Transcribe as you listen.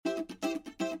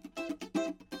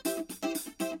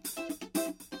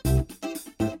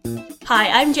Hi,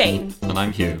 I'm Jane. And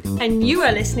I'm Hugh. And you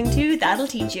are listening to That'll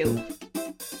Teach You.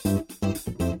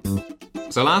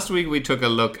 So last week we took a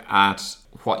look at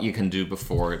what you can do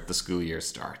before the school year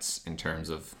starts in terms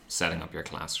of setting up your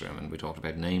classroom, and we talked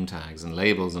about name tags and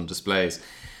labels and displays.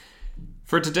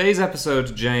 For today's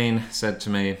episode, Jane said to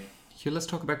me, Hugh, let's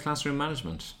talk about classroom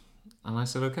management. And I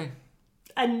said, okay.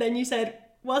 And then you said,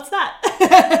 what's that?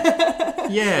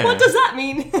 Yeah. What does that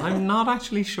mean? I'm not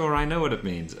actually sure I know what it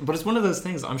means. But it's one of those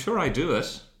things, I'm sure I do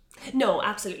it. No,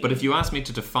 absolutely. But if you ask me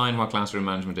to define what classroom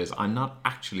management is, I'm not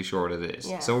actually sure what it is.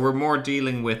 Yeah. So we're more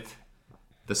dealing with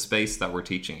the space that we're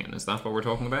teaching in. Is that what we're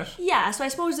talking about? Yeah, so I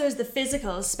suppose there's the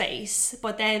physical space,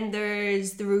 but then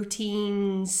there's the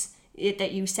routines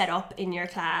that you set up in your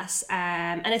class.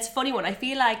 And it's a funny one. I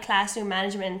feel like classroom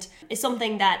management is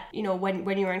something that, you know,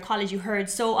 when you were in college, you heard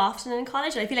so often in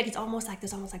college. And I feel like there's almost like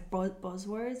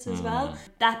buzzwords as well.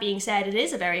 That being said, it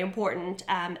is a very important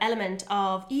element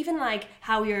of even like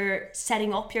how you're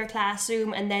setting up your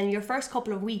classroom, and then your first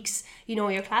couple of weeks, you know,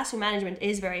 your classroom management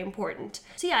is very important.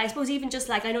 So yeah, I suppose even just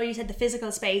like, I know you said the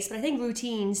physical space, but I think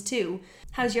routines too.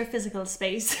 How's your physical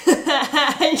space?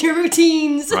 Your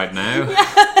routines? Right now?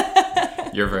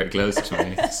 Yeah. You're very close to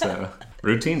me. So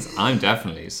routines, I'm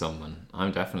definitely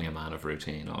a man of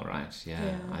routine, all right.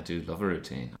 Yeah, I do love a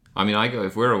routine. I mean,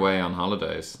 if we're away on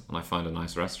holidays and I find a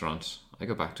nice restaurant, I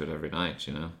go back to it every night,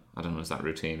 you know. I don't know, is that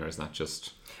routine or is that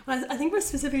just... Well, I think we're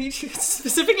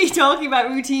specifically talking about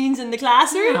routines in the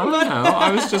classroom. No, I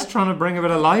was just trying to bring a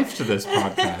bit of life to this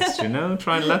podcast, you know,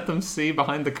 try and let them see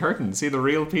behind the curtain, see the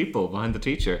real people behind the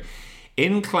teacher.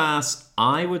 In class,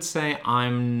 I would say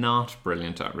I'm not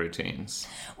brilliant at routines.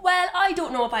 Well, I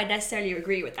don't know if I necessarily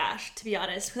agree with that, to be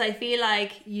honest, because I feel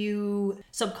like you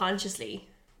subconsciously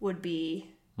would be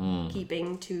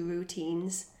keeping to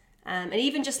routines. And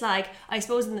even just like, I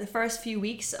suppose in the first few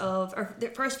weeks or the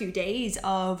first few days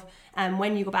of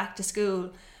when you go back to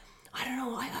school, I don't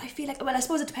know, I feel like, well, I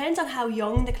suppose it depends on how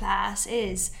young the class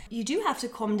is. You do have to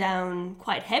come down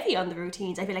quite heavy on the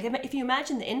routines. I feel like if you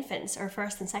imagine the infants or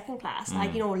first and second class,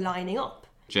 like, you know, lining up.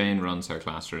 Jane runs her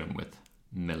classroom with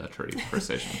military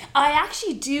precision. I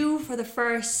actually do for the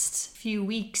first few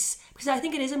weeks, because I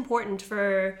think it is important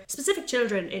for specific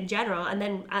children in general, and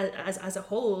then as a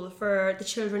whole, for the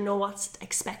children know what's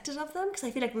expected of them, because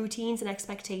I feel like routines and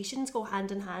expectations go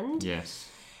hand in hand. Yes.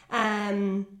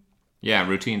 Yeah,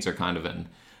 routines are kind of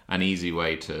an easy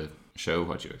way to show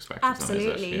what you expect.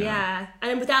 Absolutely, yeah.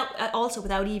 And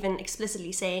without even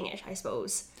explicitly saying it, I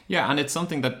suppose. Yeah, and it's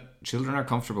something that children are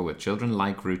comfortable with. Children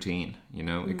like routine, you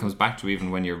know. It comes back to even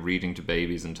when you're reading to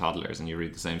babies and toddlers and you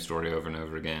read the same story over and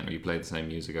over again, or you play the same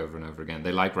music over and over again.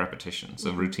 They like repetition.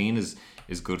 So routine is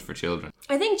good for children.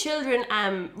 I think children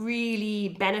really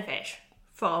benefit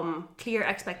from clear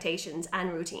expectations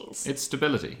and routines. It's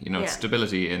stability, you know, It's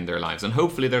stability in their lives. And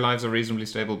hopefully their lives are reasonably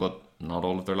stable, but not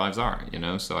all of their lives are, you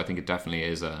know. So I think it definitely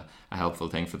is a helpful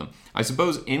thing for them. I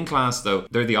suppose in class, though,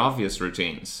 they're the obvious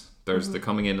routines. There's the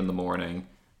coming in the morning,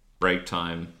 break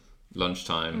time,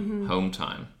 lunchtime, home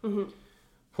time.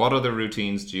 What other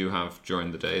routines do you have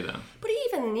during the day then? But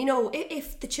even, you know,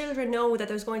 if the children know that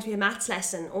there's going to be a maths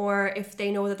lesson, or if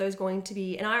they know that there's going to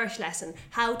be an Irish lesson,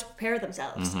 how to prepare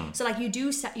themselves. So like you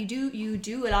do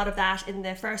a lot of that in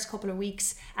the first couple of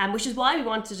weeks, which is why we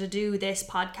wanted to do this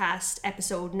podcast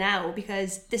episode now,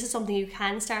 because this is something you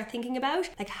can start thinking about,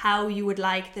 like how you would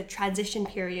like the transition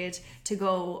period to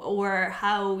go, or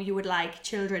how you would like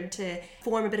children to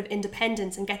form a bit of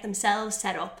independence and get themselves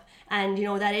set up. And, you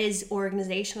know, that is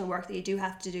organisational work that you do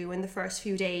have to do in the first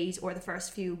few days or the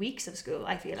first few weeks of school,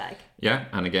 I feel like. Yeah,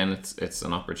 and again, it's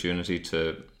an opportunity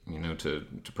to, you know, to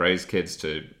praise kids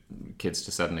to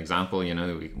set an example. You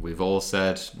know, we've all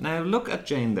said, now look at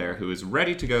Jane there, who is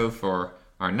ready to go for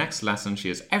our next lesson. She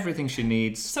has everything she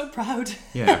needs. So proud.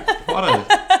 Yeah, what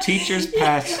a teacher's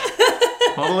pet.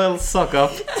 What a little suck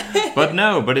up.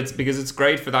 But it's because it's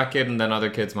great for that kid, and then other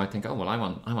kids might think, oh well, I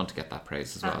want to get that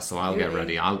praise as well. Absolutely. So I'll get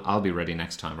ready. I'll be ready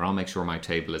next time, or I'll make sure my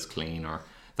table is clean. Or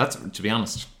that's, to be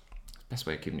honest, the best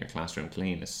way of keeping your classroom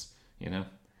clean is, you know,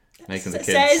 making the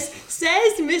kids.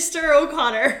 Says Mr.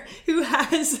 O'Connor, who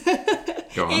has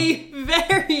a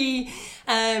very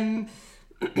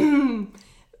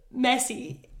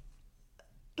messy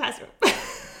classroom.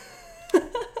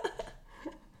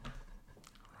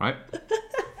 Right.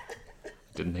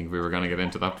 Didn't think we were going to get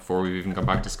into that before we even got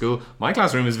back to school. My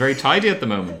classroom is very tidy at the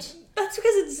moment. That's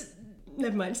because it's...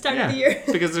 Never mind, start of the year.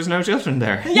 Because there's no children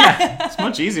there. Yeah. It's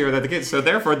much easier without the kids, so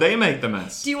therefore they make the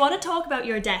mess. Do you want to talk about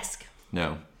your desk?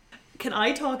 No. Can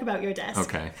I talk about your desk?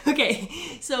 Okay. Okay,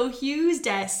 so Hugh's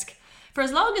desk, for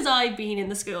as long as I've been in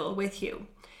the school with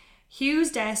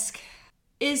Hugh's desk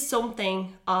is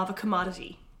something of a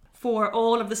commodity for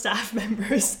all of the staff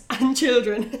members and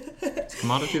children. Is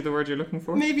commodity the word you're looking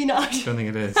for? Maybe not. I don't think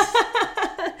it is.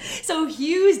 So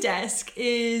Hugh's desk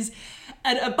is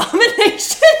an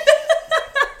abomination.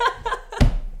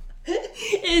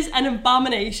 Is an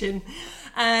abomination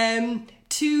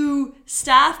to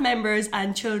staff members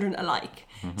and children alike.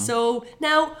 So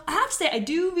now I have to say I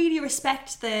do really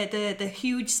respect the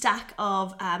huge stack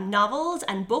of novels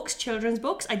and books, children's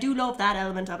books. I do love that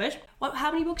element of it.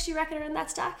 How many books do you reckon are in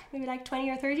that stack? Maybe like 20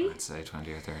 or 30? I'd say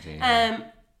 20 or 30.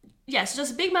 Yeah, so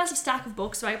just a big massive stack of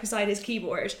books right beside his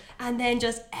keyboard, and then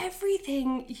just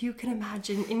everything you can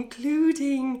imagine,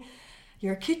 including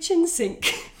your kitchen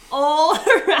sink, all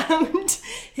around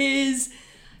his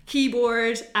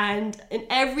keyboard and in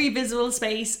every visible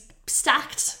space,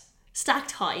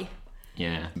 stacked high.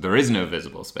 Yeah, there is no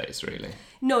visible space really.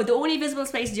 No, the only visible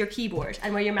space is your keyboard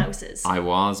and where your mouse is.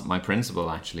 My principal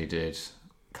actually did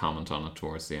comment on it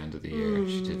towards the end of the year.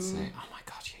 She did say, oh my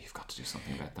god, you've got to do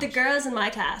something about that. The girls in my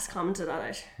class commented on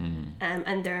it,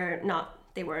 and they're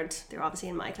obviously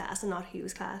in my class and not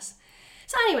Hugh's class.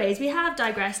 So anyways, we have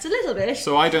digressed a little bit.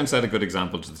 So I don't set a good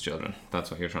example to the children.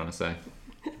 That's what you're trying to say.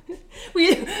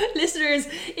 Listeners,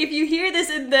 if you hear this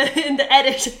in the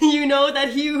edit, you know that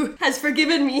Hugh has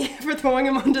forgiven me for throwing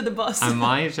him under the bus.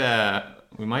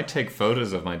 We might take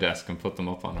photos of my desk and put them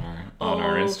up on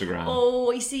our Instagram.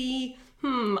 Oh, I see.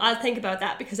 I'll think about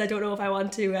that, because I don't know if I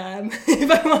want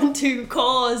to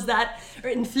cause that or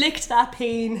inflict that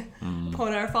pain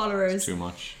upon our followers. It's too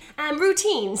much.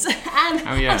 Routines.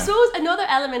 I suppose another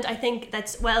element I think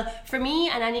that's, well, for me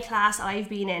and any class I've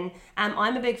been in,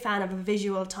 I'm a big fan of a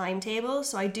visual timetable.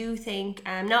 So I do think,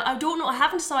 now I don't know, I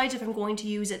haven't decided if I'm going to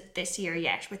use it this year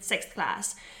yet with 6th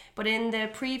class, but in the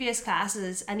previous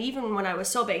classes, and even when I was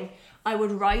subbing, I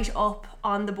would write up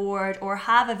on the board or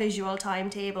have a visual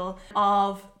timetable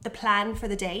of the plan for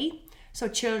the day, so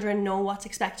children know what's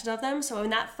expected of them. So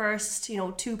in that first,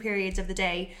 2 periods of the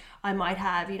day, I might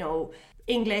have,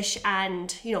 English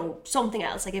and something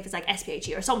else, like if it's like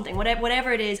SPHE or something,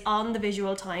 whatever it is on the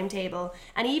visual timetable.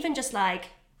 And even just like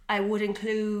I would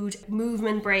include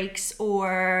movement breaks,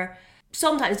 or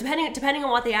sometimes depending on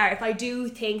what they are, if I do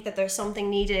think that there's something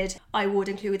needed, I would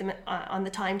include them on the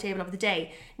timetable of the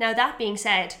day. Now that being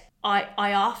said,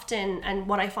 I often, and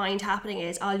what I find happening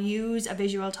is I'll use a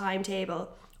visual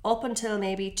timetable up until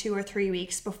maybe 2 or 3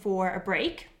 weeks before a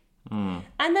break, and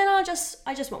then I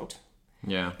just won't.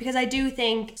 Yeah. Because I do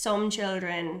think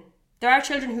there are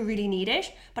children who really need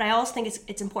it, but I also think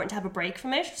it's important to have a break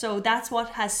from it. So that's what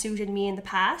has suited me in the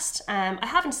past. I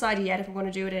haven't decided yet if I'm going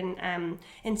to do it in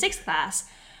 6th class,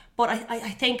 but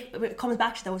I think it comes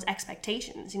back to those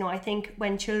expectations. I think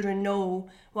when children know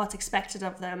what's expected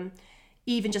of them,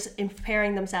 even just in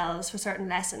preparing themselves for certain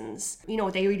lessons,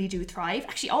 they really do thrive.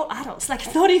 Actually, all adults, like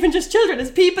it's not even just children,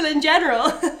 it's people in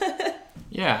general.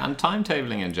 Yeah, and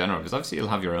timetabling in general, because obviously you'll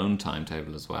have your own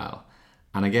timetable as well.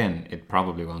 And again, it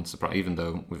probably won't surprise, even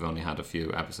though we've only had a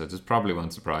few episodes, it probably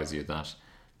won't surprise you that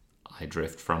I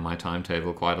drift from my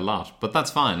timetable quite a lot. But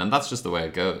that's fine, and that's just the way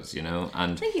it goes, And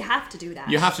I think you have to do that.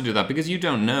 You have to do that, because you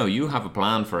don't know. You have a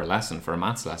plan for a lesson, for a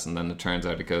maths lesson, then it turns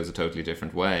out it goes a totally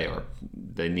different way, or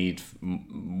they need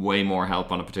way more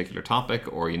help on a particular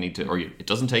topic, or it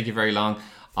doesn't take you very long.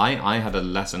 I had a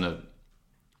lesson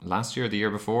last year, the year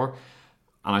before,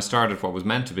 and I started what was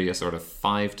meant to be a sort of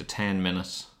 5 to 10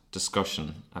 minute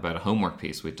discussion about a homework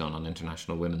piece we'd done on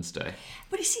International Women's Day.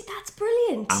 But you see, that's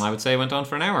brilliant. And I would say it went on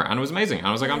for an hour, and it was amazing. And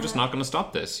I was like, I'm just not going to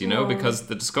stop this, because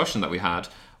the discussion that we had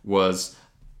was,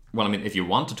 well, I mean, if you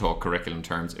want to talk curriculum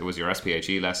terms, it was your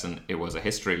SPHE lesson, it was a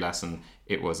history lesson,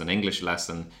 it was an English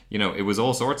lesson, it was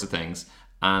all sorts of things.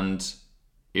 And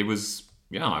it was,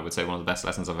 I would say one of the best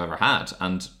lessons I've ever had.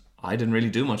 And I didn't really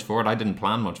do much for it. I didn't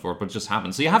plan much for it, but it just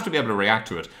happened. So you have to be able to react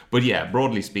to it. But yeah,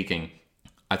 broadly speaking,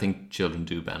 I think children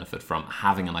do benefit from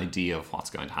having an idea of what's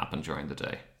going to happen during the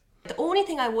day. The only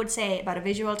thing I would say about a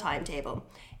visual timetable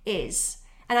is,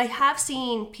 and I have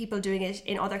seen people doing it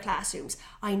in other classrooms,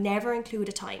 I never include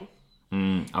a time.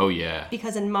 Oh yeah.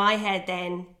 Because in my head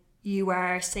then, you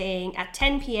are saying at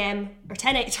 10 p.m. or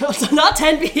 10 a.m. So not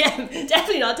 10 p.m.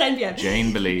 Definitely not 10 p.m.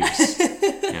 Jane believes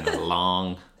in a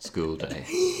long school day.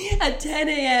 At 10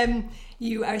 a.m.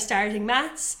 you are starting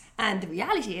maths. And the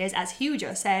reality is, as Hugh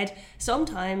just said,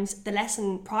 sometimes the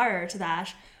lesson prior to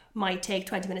that might take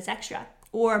 20 minutes extra,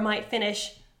 or might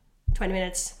finish 20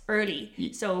 minutes early.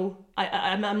 So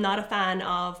I'm not a fan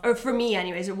of, or for me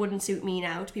anyways, it wouldn't suit me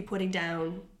now to be putting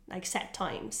down like set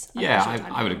times. Yeah,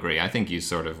 I would agree. I think you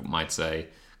sort of might say,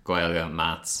 Gaeilge,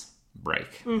 maths,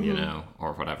 break, you know,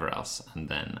 or whatever else, and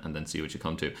then see what you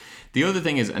come to. The other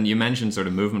thing is, and you mentioned sort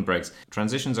of movement breaks,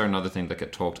 transitions are another thing that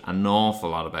get talked an awful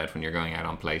lot about when you're going out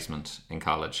on placement in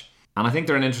college. And I think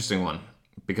they're an interesting one,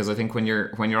 because I think when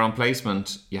you're on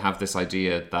placement, you have this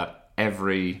idea that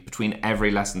between every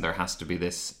lesson there has to be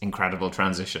this incredible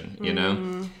transition, you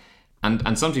know?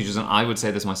 And some teachers, and I would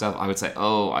say this myself, I would say,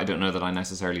 oh, I don't know that I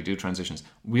necessarily do transitions.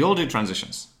 We all do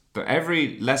transitions. But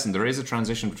every lesson, there is a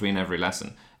transition between every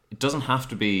lesson. It doesn't have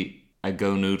to be a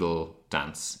go noodle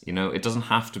dance, you know? It doesn't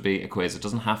have to be a quiz. It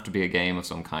doesn't have to be a game of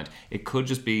some kind. It could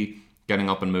just be getting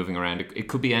up and moving around. It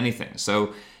could be anything.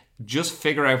 So just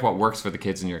figure out what works for the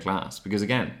kids in your class. Because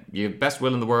again, you have best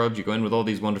will in the world, you go in with all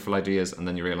these wonderful ideas, and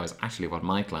then you realise, actually, what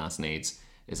my class needs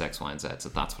is X, Y, and Z. So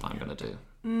that's what I'm going to do.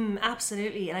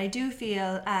 Absolutely. And I do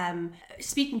feel,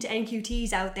 speaking to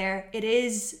NQTs out there, it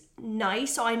is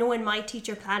nice. So I know in my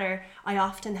teacher planner, I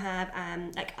often have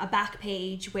like a back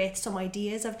page with some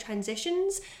ideas of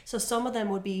transitions. So some of them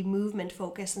would be movement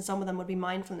focused and some of them would be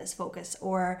mindfulness focused,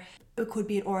 or it could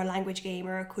be an oral language game,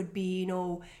 or it could be, you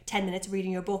know, 10 minutes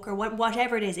reading your book, or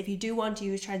whatever it is. If you do want to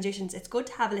use transitions, it's good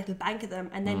to have a little bank of them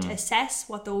and then to assess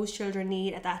what those children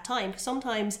need at that time. Because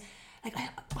sometimes, like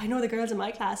I know the girls in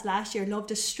my class last year loved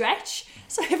to stretch,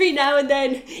 so every now and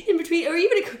then in between, or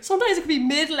even sometimes it could be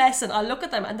mid-lesson, I'll look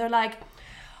at them and they're like,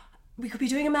 we could be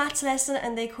doing a maths lesson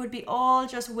and they could be all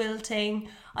just wilting.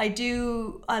 I'd be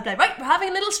like, right, we're having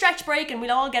a little stretch break, and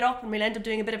we'll all get up and we'll end up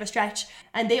doing a bit of a stretch.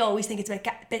 And they always think it's a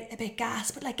bit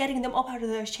gas, but like getting them up out of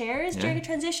their chairs during a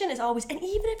transition is always, and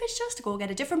even if it's just to go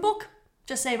get a different book,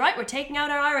 just say, right, we're taking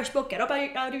out our Irish book, get up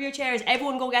out of your chairs,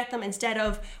 everyone go get them, instead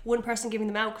of one person giving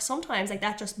them out. Because sometimes like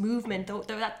that just movement,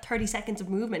 that 30 seconds of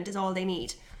movement is all they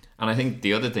need. And I think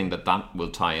the other thing that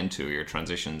will tie into your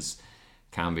transitions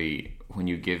can be when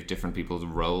you give different people's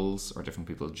roles or different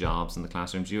people's jobs in the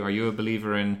classrooms. Are you a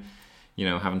believer in, you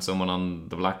know, having someone on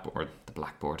the blackboard?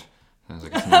 That was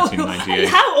like 1998.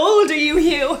 How old are you,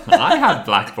 Hugh? I had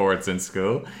blackboards in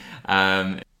school.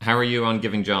 How are you on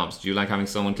giving jobs? Do you like having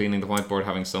someone cleaning the whiteboard,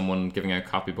 having someone giving out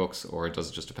copybooks, or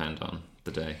does it just depend on the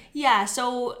day? Yeah,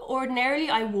 so ordinarily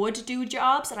I would do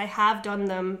jobs, and I have done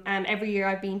them every year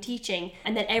I've been teaching,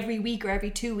 and then every week or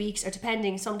every 2 weeks, or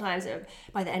depending, sometimes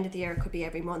by the end of the year it could be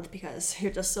every month, because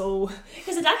you're just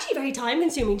because it's actually very time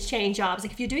consuming to change jobs.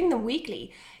 Like if you're doing them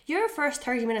weekly, your first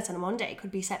 30 minutes on a Monday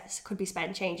could be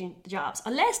spent changing the jobs,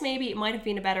 unless maybe it might have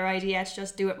been a better idea to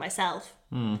just do it myself.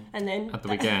 And then at the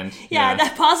weekend. Yeah,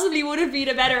 that possibly would have been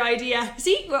a better idea.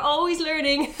 See, we're always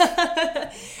learning.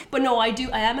 But no, I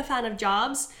am a fan of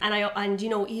jobs, and you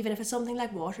know, even if it's something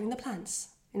like watering the plants,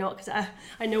 you know, because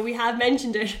I know we have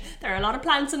mentioned it, there are a lot of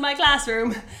plants in my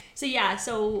classroom. So yeah,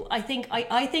 so I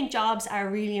think jobs are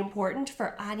really important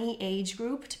for any age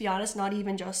group, to be honest, not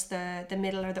even just the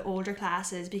middle or the older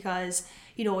classes, because,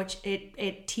 you know,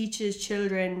 it teaches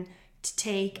children to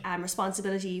take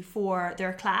responsibility for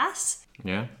their class.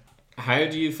 Yeah. How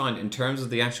do you find, in terms of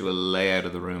the actual layout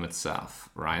of the room itself,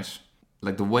 right?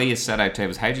 Like the way you set out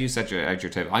tables, how do you set out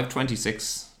your table? I have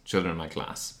 26 children in my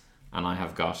class, and I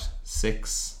have got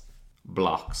 6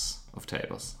 blocks of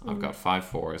tables. I've got 5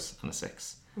 4s and a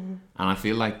 6. And I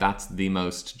feel like that's the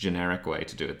most generic way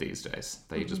to do it these days,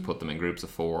 that you just put them in groups of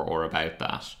 4 or about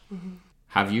that.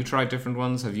 Have you tried different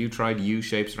ones? Have you tried U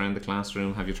shapes around the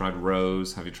classroom? Have you tried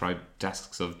rows? Have you tried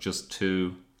desks of just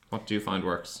 2? What do you find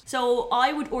works? So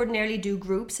I would ordinarily do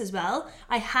groups as well.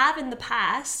 I have in the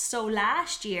past. So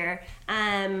last year,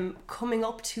 coming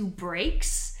up to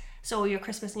breaks, so your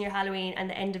Christmas and your Halloween and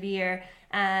the end of year,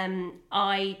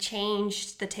 I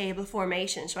changed the table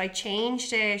formation. So I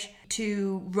changed it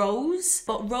to rows,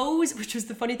 but rows, which was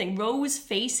the funny thing, rows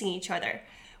facing each other,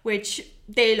 which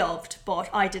they loved, but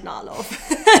I did not love.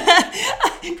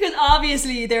 Because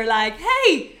obviously they're like,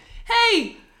 hey,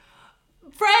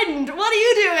 friend, what are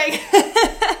you doing?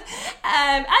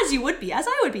 As you would be, as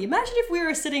I would be. Imagine if we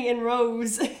were sitting in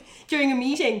rows during a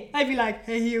meeting. I'd be like,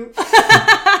 hey, you.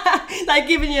 Like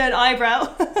giving you an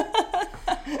eyebrow.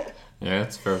 Yeah,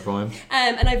 that's a fair point.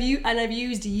 And I've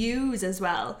used U's as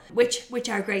well, which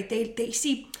are great. They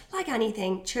see, like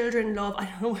anything, children love,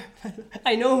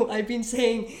 I know I've been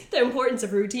saying the importance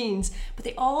of routines, but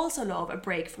they also love a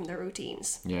break from their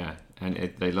routines. Yeah,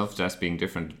 and they love just being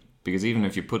different. Because even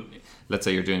if you let's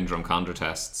say you're doing Drumcondra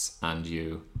tests and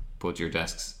you put your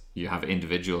desks, you have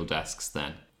individual desks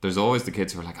then. There's always the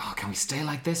kids who are like, oh, can we stay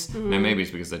like this? Now, maybe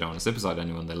it's because they don't want to sit beside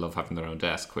anyone. They love having their own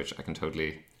desk, which I can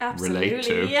totally relate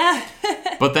to. Yeah.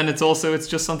 But then it's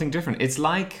just something different. It's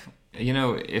like, you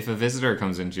know, if a visitor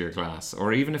comes into your class,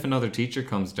 or even if another teacher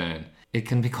comes down, it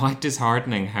can be quite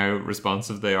disheartening how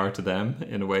responsive they are to them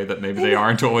in a way that maybe they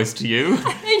aren't always to you.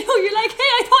 I know, you're like, hey,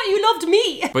 I thought you you loved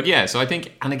me. But yeah, so I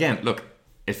think, and again, look,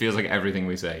 it feels like everything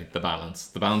we say, the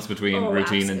balance between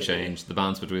routine and change, the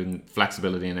balance between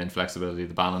flexibility and inflexibility,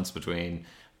 the balance between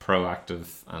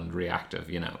proactive and reactive,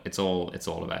 it's all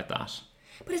about that.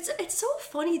 But it's so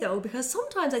funny though, because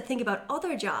sometimes I think about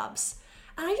other jobs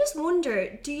and I just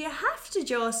wonder, do you have to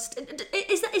just,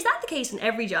 is that the case in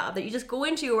every job, that you just go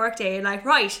into your workday and like,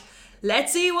 right,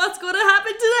 let's see what's going to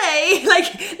happen today.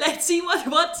 Like, let's see what's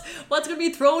going to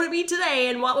be thrown at me today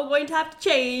and what we're going to have to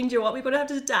change or what we're going to have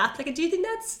to adapt. Like, do you think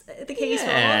that's the case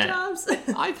for all jobs?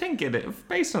 I think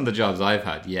based on the jobs I've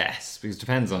had, yes, because it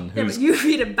depends on who's... Yeah, but you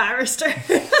read a barrister.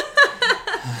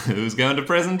 Who's going to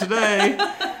prison today?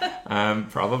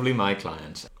 Probably my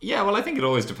client. Yeah, well, I think it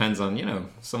always depends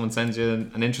on, someone sends you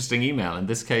an interesting email. In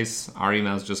this case, our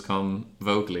emails just come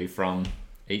vocally from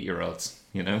 8-year-olds.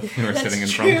 Who are sitting in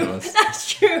front of us.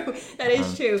 That's true. That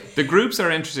is true. The groups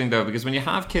are interesting though, because when you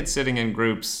have kids sitting in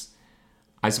groups,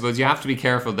 I suppose you have to be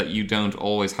careful that you don't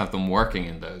always have them working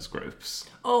in those groups.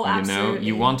 Oh, absolutely.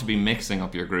 You want to be mixing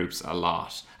up your groups a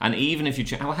lot. And even if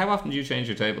you how often do you change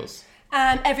your tables?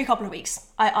 Every couple of weeks.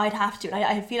 I'd have to.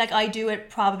 I feel like I do it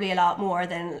probably a lot more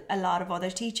than a lot of other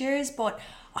teachers, but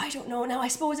I don't know. Now, I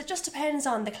suppose it just depends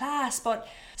on the class, but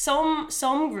some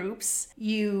groups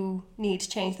you need to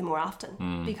change them more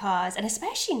often because, and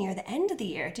especially near the end of the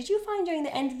year. Did you find during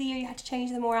the end of the year you had to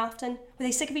change them more often? Were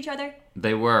they sick of each other?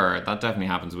 They were. That definitely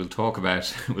happens. We'll talk about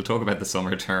the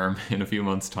summer term in a few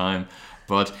months' time.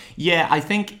 But yeah, I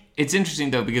think it's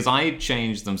interesting though, because I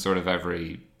change them sort of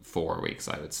every 4 weeks,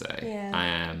 I would say.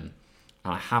 Yeah.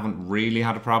 I haven't really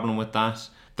had a problem with that.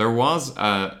 There was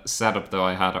a setup though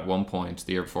I had at one point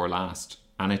the year before last,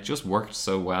 and it just worked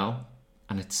so well,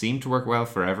 and it seemed to work well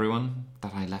for everyone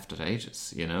that I left it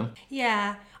ages,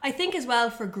 Yeah, I think as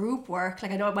well for group work,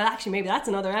 like I know, well actually maybe that's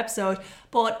another episode,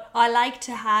 but I like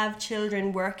to have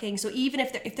children working, so even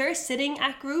if they're sitting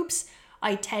at groups,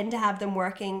 I tend to have them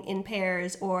working in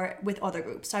pairs or with other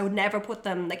groups. So I would never put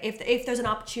them, like if there's an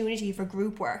opportunity for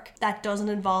group work that doesn't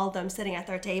involve them sitting at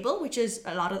their table, which is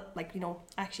a lot of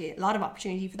actually a lot of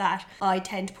opportunity for that, I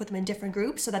tend to put them in different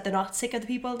groups so that they're not sick of the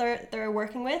people they're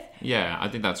working with. Yeah, I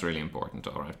think that's really important,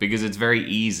 all right, because it's very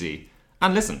easy.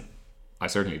 And listen, I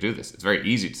certainly do this. It's very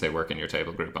easy to say work in your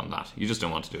table group on that. You just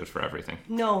don't want to do it for everything.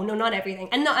 No, not everything.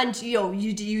 And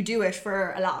you do it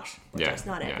for a lot, but just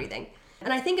not everything.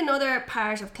 And I think another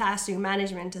part of classroom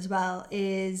management as well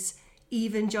is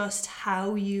even just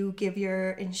how you give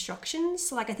your instructions.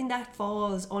 So like I think that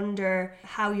falls under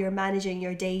how you're managing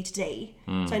your day to day.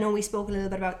 So I know we spoke a little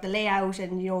bit about the layout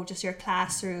and just your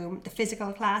classroom, the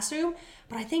physical classroom,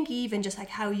 but I think even just like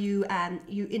how you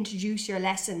you introduce your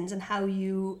lessons and how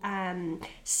you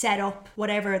set up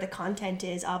whatever the content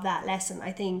is of that lesson.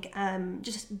 I think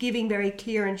just giving very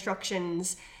clear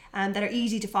instructions that are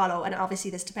easy to follow, and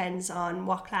obviously this depends on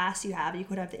what class you have. You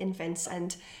could have the infants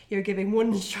and you're giving one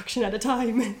instruction at a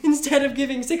time instead of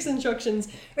giving 6 instructions,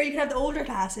 or you could have the older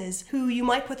classes who you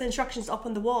might put the instructions up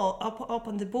on the wall, up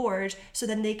on the board, so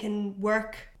then they can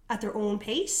work at their own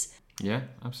pace. Yeah,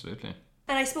 absolutely.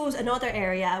 And I suppose another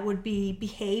area would be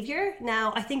behaviour.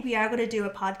 Now, I think we are going to do a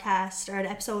podcast or an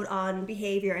episode on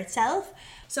behaviour itself.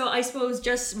 So I suppose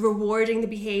just rewarding the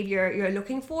behaviour you're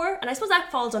looking for. And I suppose that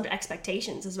falls under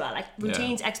expectations as well, like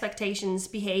routines, expectations,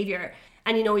 behaviour.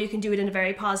 And you can do it in a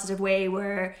very positive way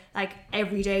where like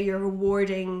every day you're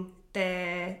rewarding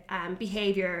the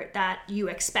behaviour that you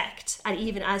expect. And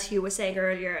even as Hugh was saying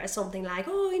earlier, as something like,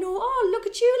 oh, look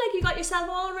at you, like you got yourself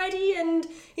all ready and,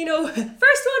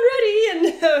 first one ready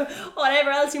and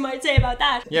whatever else you might say about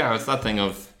that. Yeah, it's that thing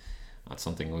of, that's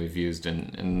something we've used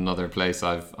in another place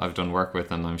I've done work with,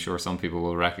 and I'm sure some people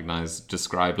will recognise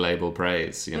describe, label,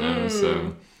 praise,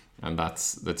 so... And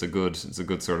that's a good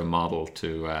sort of model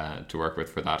to work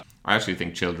with for that. I actually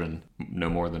think children, no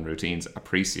more than routines,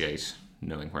 appreciate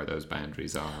knowing where those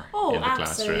boundaries are in the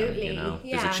absolutely. classroom,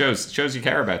 because it shows you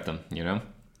care about them,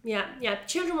 Yeah.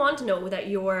 Children want to know that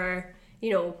you're,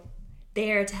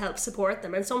 there to help support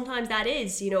them, and sometimes that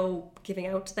is, giving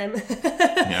out to them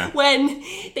when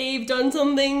they've done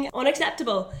something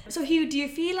unacceptable. So Hugh, do you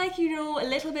feel like you know a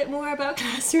little bit more about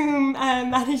classroom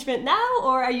management now,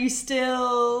 or are you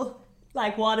still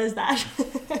like, what is that?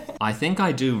 I think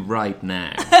I do right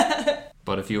now.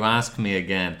 But if you ask me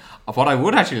again, what I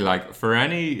would actually like for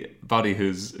anybody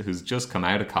who's just come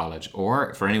out of college,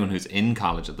 or for anyone who's in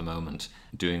college at the moment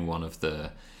doing one of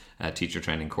the teacher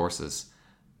training courses,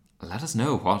 let us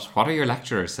know what are your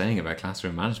lecturers saying about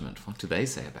classroom management? What do they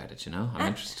say about it? I'm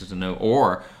interested to know,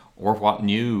 or what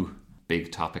new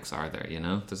big topics are there?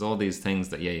 There's all these things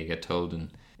that you get told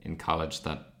in college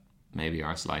that maybe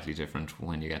are slightly different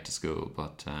when you get to school,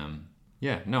 but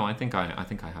Yeah, no, I think I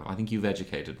have. I think you've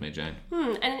educated me, Jane.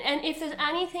 And if there's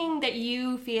anything that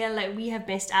you feel like we have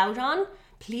missed out on,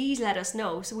 please let us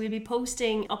know. So we'll be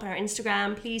posting up on our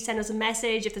Instagram. Please send us a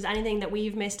message if there's anything that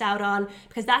we've missed out on,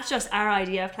 because that's just our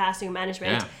idea of classroom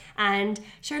management. Yeah. And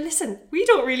sure, listen, we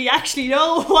don't really actually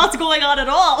know what's going on at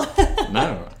all.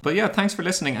 No. But yeah, thanks for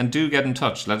listening, and do get in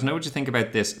touch. Let us know what you think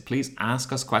about this. Please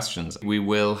ask us questions. We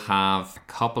will have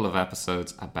a couple of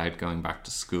episodes about going back to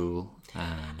school.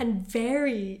 And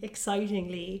very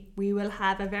excitingly, we will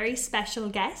have a very special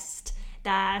guest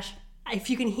that, if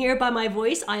you can hear by my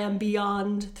voice, I am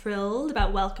beyond thrilled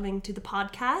about welcoming to the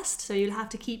podcast. So you'll have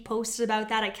to keep posted about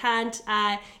that. I can't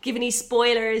give any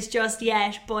spoilers just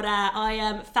yet, but I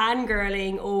am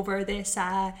fangirling over this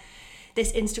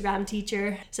Instagram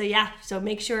teacher. So yeah, so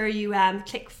make sure you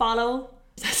click follow.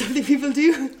 Is that something people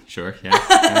do? Sure,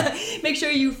 yeah. Make sure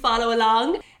you follow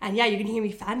along. And yeah, you can hear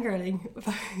me fangirling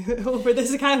over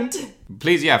this account.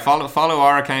 Please, yeah, follow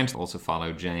our account. Also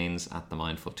follow Jane's at The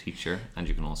Mindful Teacher. And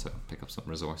you can also pick up some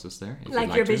resources there.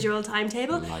 Like your visual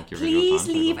timetable. Please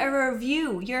leave a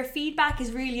review. Your feedback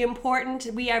is really important.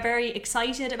 We are very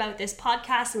excited about this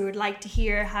podcast, and we would like to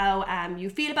hear how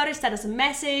you feel about it. Send us a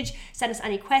message. Send us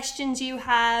any questions you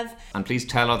have. And please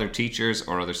tell other teachers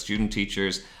or other student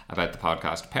teachers about the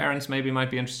podcast. Parents maybe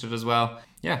might be interested as well.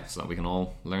 Yeah, so that we can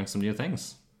all learn some new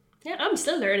things. Yeah, I'm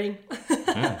still learning.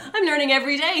 Yeah. I'm learning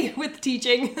every day with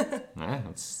teaching. Yeah,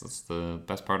 that's the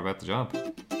best part about the job.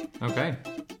 Okay.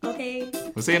 Okay.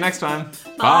 We'll see you next time.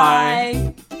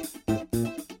 Bye.